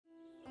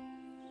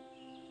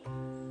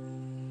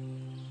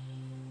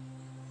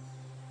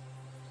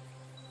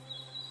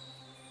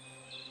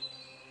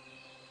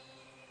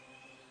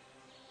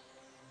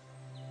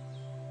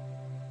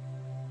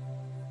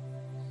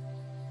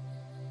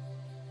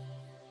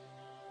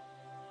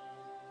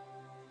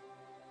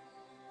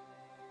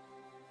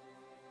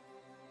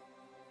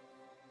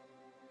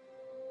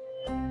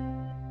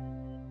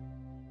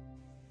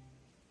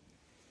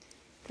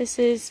This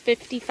is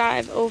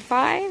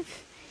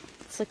 5505.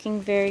 It's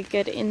looking very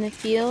good in the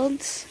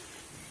fields.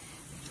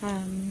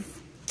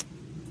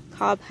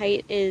 Cob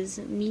height is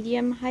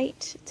medium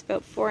height. It's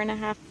about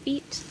 4.5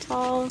 feet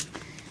tall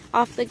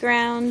off the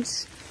ground.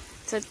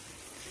 It's a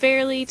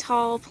fairly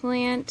tall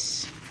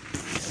plant.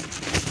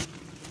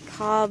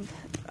 Cob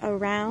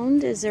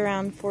around is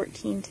around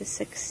 14 to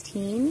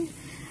 16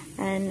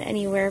 and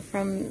anywhere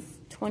from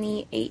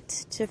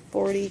 28 to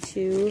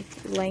 42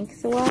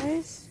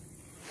 lengthwise.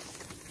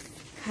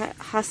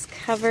 Husk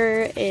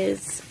cover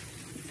is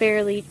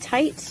fairly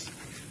tight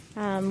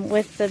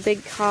with the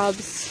big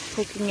cobs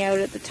poking out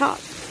at the top.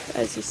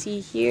 As you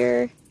see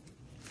here,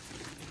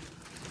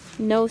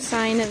 no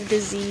sign of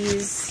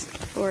disease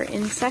or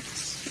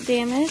insect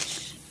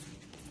damage,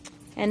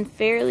 and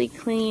fairly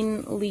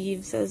clean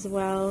leaves as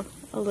well.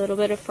 A little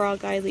bit of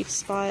frog eye leaf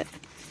spot.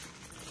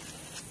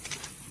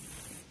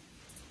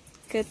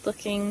 Good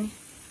looking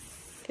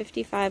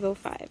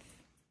 5505.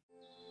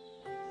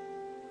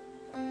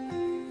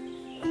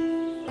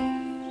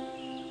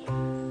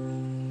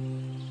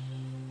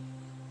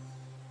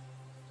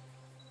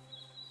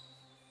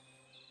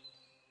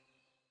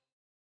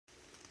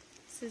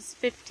 This is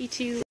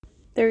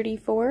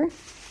 5234.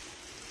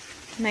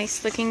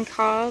 Nice looking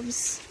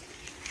cobs.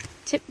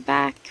 Tip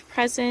back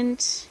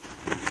present.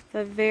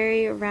 The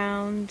very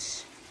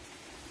round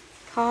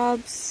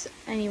cobs,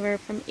 anywhere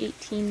from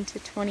 18 to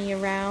 20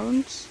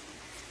 around.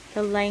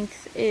 The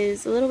length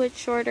is a little bit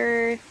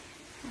shorter.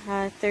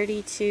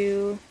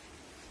 32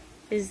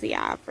 is the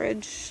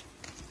average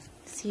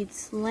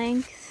seeds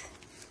length.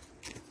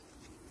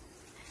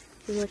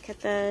 If you look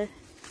at the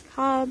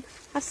cob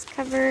husk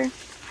cover,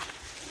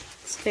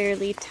 it's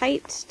fairly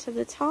tight to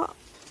the top,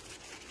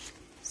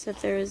 so if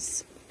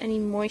there's any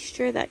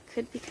moisture that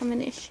could become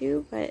an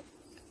issue, but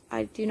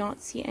I do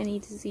not see any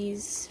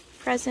disease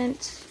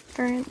present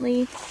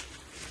currently.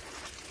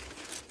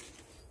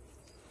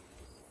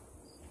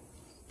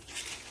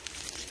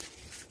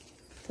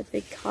 The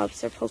big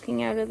cobs are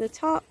poking out of the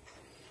top,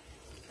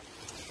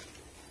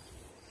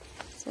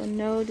 so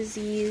no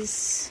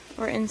disease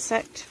or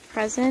insect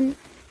present.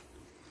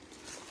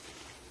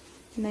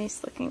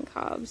 Nice looking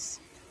cobs.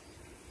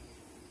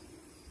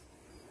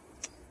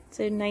 It's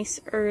a nice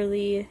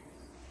early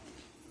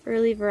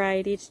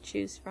variety to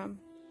choose from.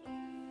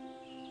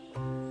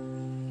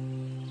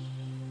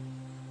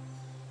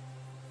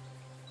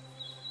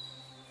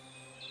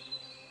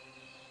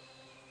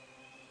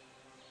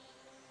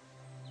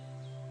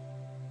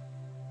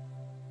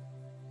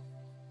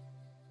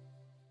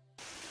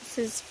 This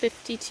is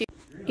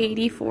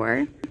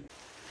 5284.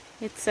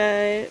 It's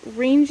a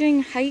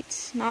ranging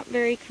height, not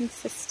very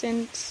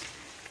consistent,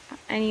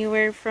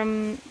 anywhere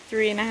from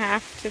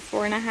 3.5 to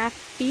 4.5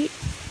 feet.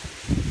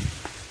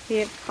 We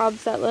have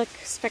cobs that look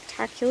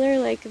spectacular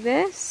like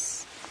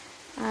this.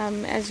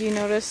 As you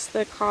notice,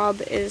 the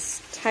cob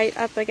is tight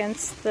up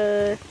against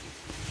the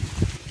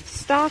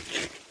stalk.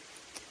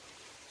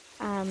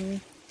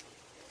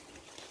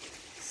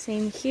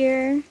 Same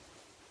here.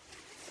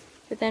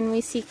 But then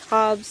we see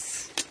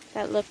cobs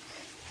that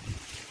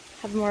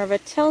have more of a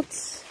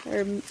tilt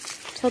or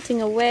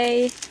tilting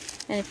away,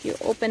 and if you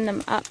open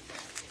them up,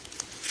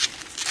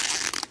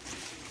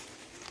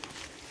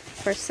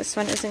 of course this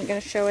one isn't going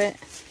to show it.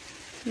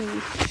 Let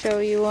me show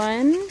you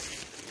one.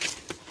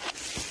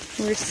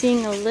 We're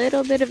seeing a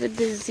little bit of a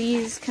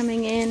disease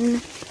coming in.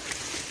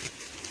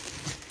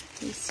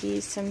 You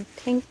see some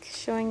pink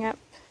showing up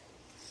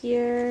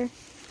here.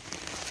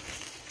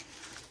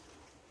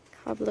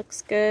 Cob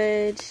looks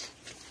good.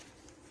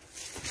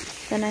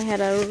 Then I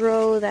had a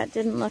row that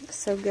didn't look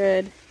so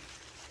good.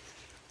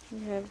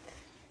 We have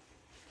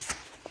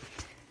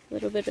a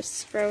little bit of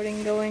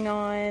sprouting going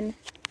on.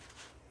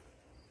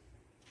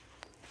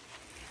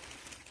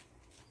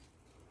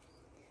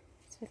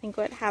 So I think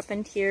what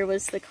happened here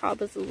was the cob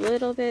was a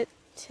little bit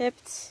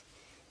tipped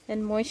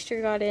and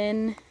moisture got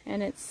in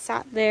and it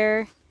sat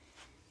there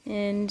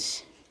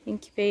and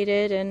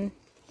incubated, and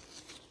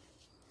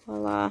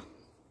voila.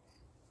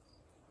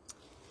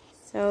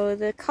 So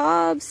the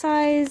cob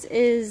size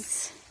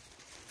is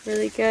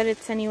really good.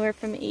 It's anywhere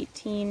from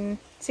 16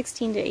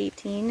 to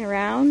 18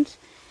 around,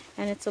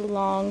 and it's a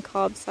long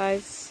cob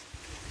size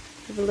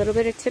with a little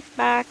bit of tip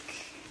back.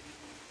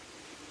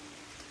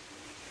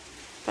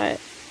 But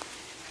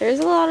there's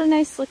a lot of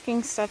nice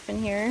looking stuff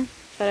in here,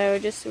 but I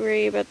would just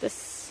worry about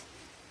this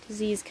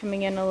disease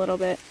coming in a little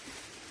bit.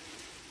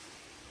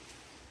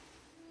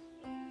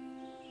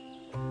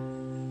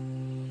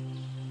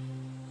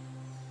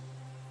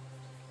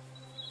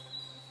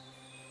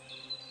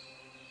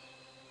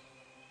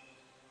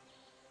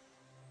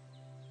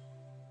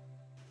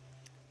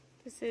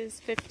 This is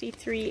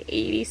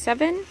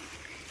 5387.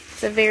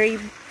 It's a very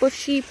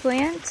bushy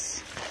plant.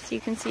 So you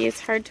can see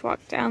it's hard to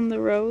walk down the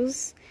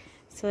rows.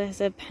 So it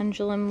has a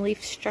pendulum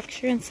leaf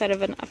structure instead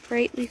of an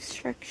upright leaf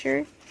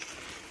structure.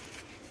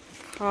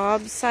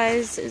 Cob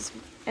size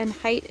and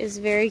height is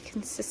very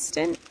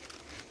consistent.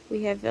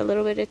 We have a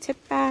little bit of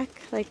tip back,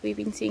 like we've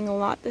been seeing a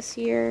lot this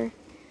year.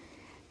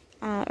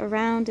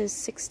 Around is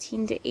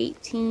 16 to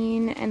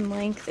 18, and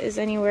length is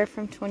anywhere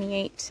from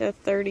 28 to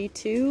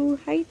 32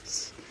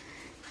 height.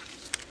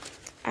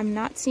 I'm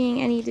not seeing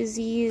any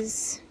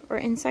disease or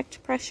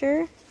insect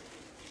pressure.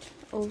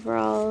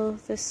 Overall,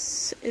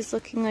 this is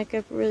looking like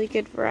a really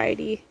good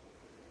variety.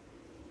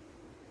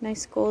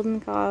 Nice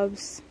golden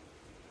cobs.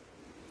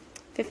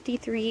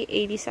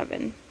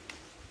 5387.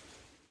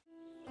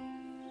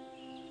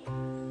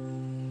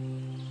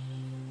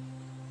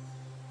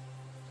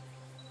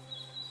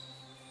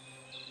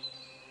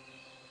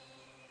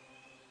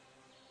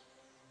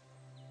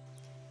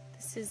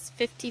 This is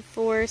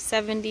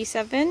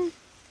 5477.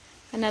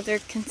 Another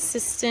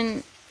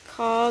consistent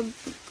cob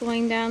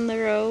going down the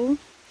row.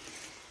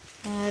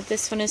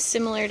 This one is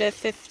similar to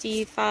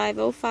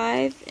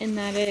 5505 in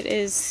that it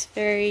is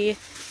very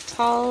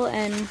tall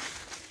and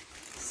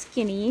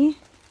skinny.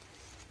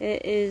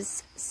 It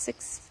is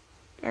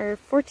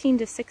 14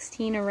 to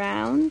 16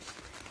 around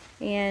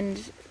and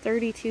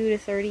 32 to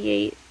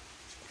 38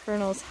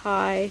 kernels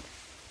high.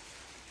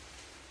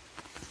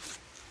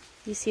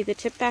 You see the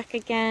chip back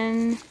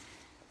again.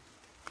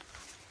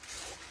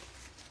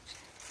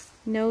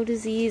 No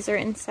disease or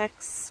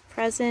insects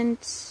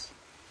present,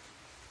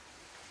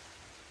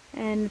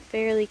 and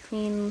fairly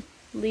clean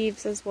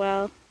leaves as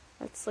well.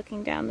 That's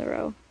looking down the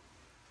row.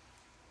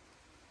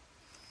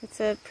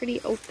 It's a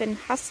pretty open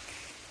husk.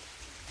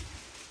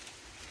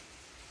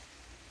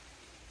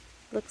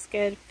 Looks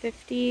good.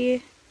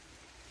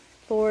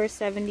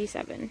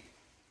 5477.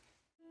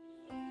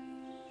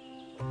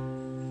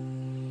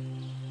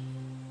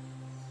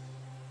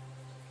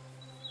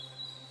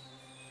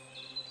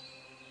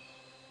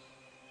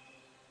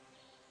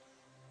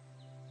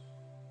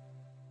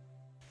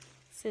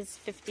 This is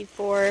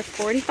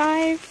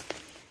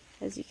 5445.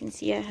 As you can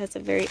see, it has a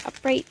very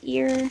upright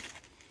ear.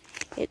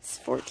 It's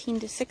 14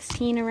 to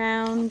 16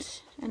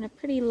 around and a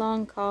pretty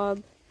long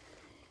cob,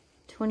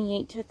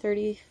 28 to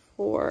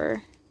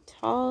 34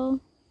 tall.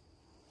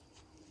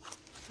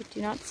 We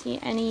do not see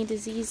any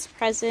disease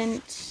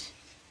present.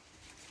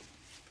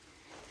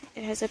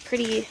 It has a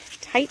pretty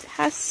tight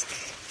husk,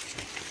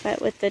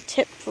 but with the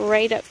tip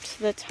right up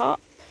to the top.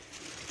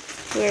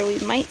 Where we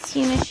might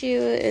see an issue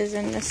is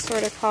in this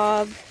sort of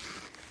cob,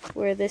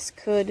 where this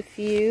could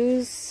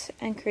fuse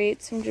and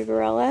create some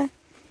gibberella.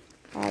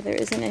 There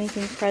isn't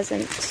anything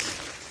present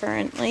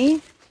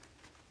currently.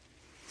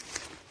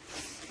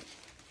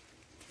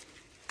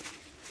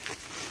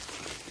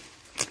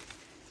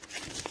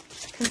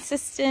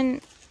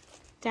 Consistent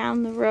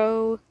down the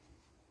row,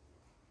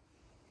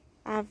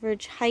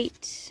 average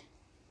height,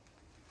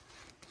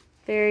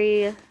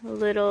 very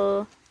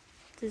little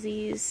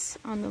disease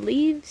on the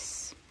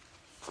leaves.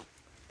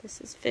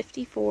 This is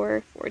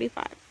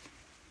 5445.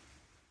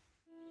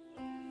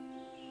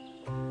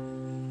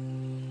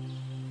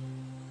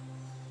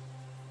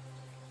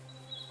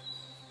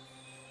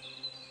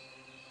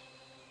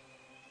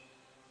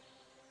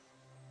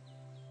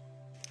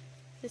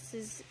 This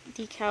is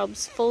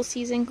DEKALB's full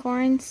season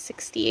corn,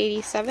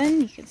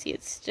 6087. You can see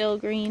it's still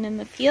green in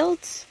the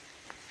fields.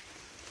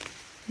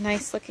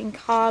 Nice looking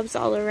cobs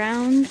all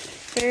around,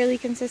 fairly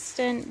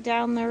consistent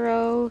down the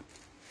row.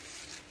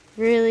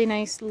 Really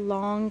nice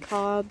long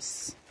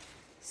cobs,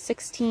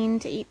 14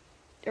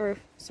 to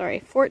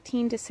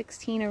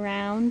 16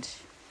 around,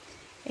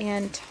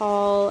 and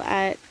tall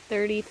at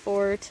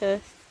 34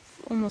 to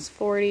almost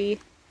 40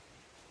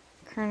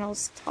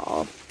 kernels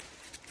tall.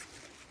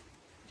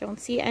 Don't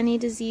see any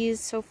disease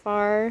so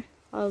far.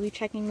 I'll be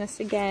checking this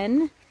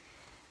again.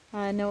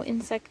 No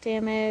insect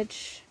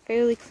damage,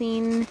 fairly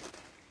clean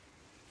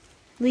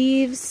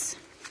leaves.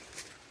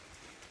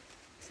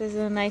 This is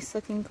a nice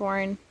looking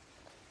corn.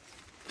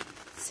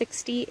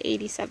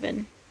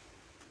 6087.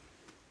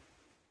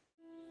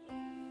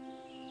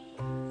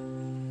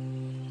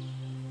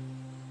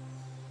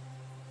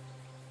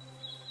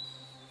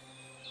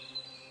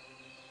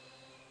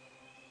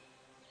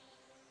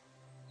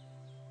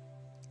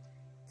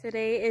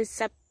 Today is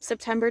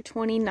September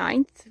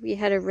 29th. We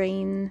had a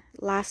rain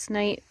last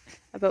night,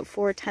 about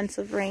 4/10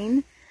 of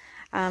rain.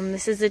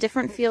 This is a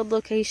different field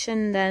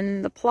location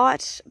than the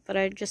plot, but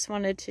I just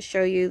wanted to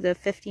show you the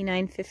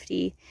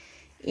 5950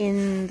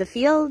 in the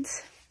field.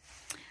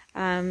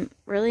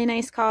 Really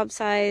nice cob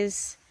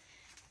size.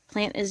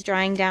 Plant is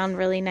drying down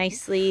really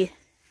nicely.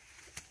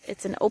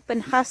 It's an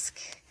open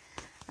husk,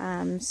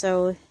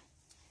 so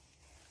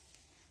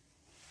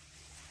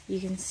you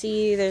can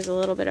see there's a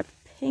little bit of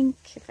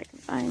pink, if I can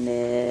find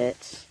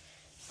it.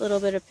 A little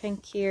bit of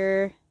pink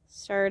here,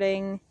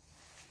 starting.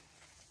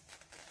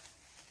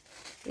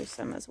 Here's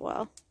some as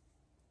well.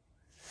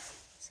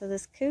 So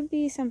this could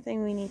be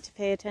something we need to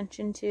pay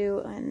attention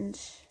to and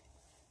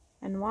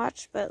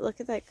watch, but look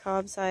at that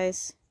cob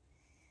size.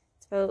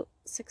 It's about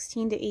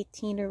 16 to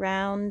 18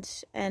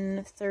 around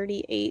and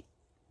 38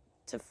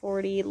 to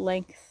 40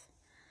 length.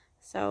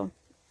 So,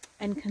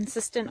 and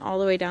consistent all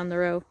the way down the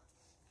row.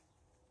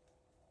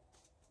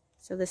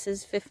 So this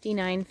is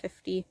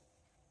 5950.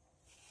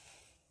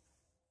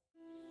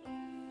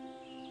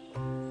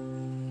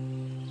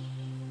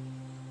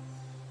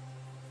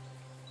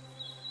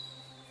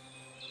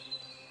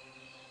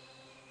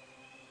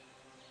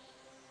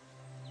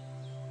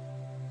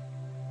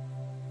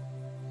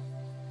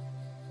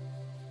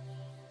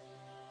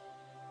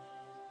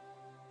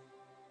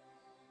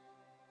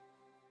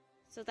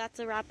 So that's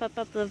a wrap up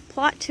of the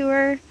plot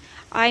tour.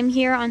 I'm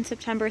here on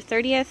September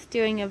 30th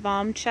doing a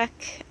VOM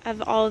check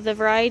of all of the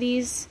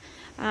varieties.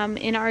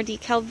 In our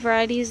DEKALB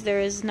varieties there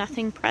is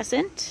nothing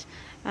present.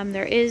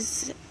 There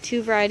is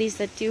 2 varieties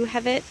that do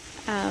have it,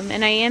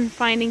 and I am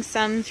finding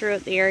some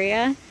throughout the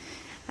area.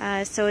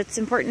 So it's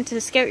important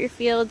to scout your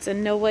fields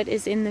and know what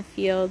is in the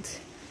field.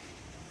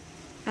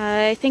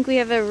 I think we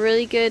have a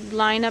really good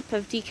lineup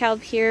of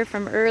DEKALB here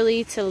from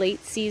early to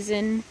late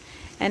season,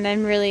 and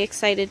I'm really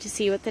excited to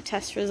see what the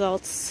test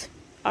results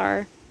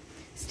are.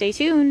 Stay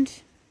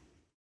tuned!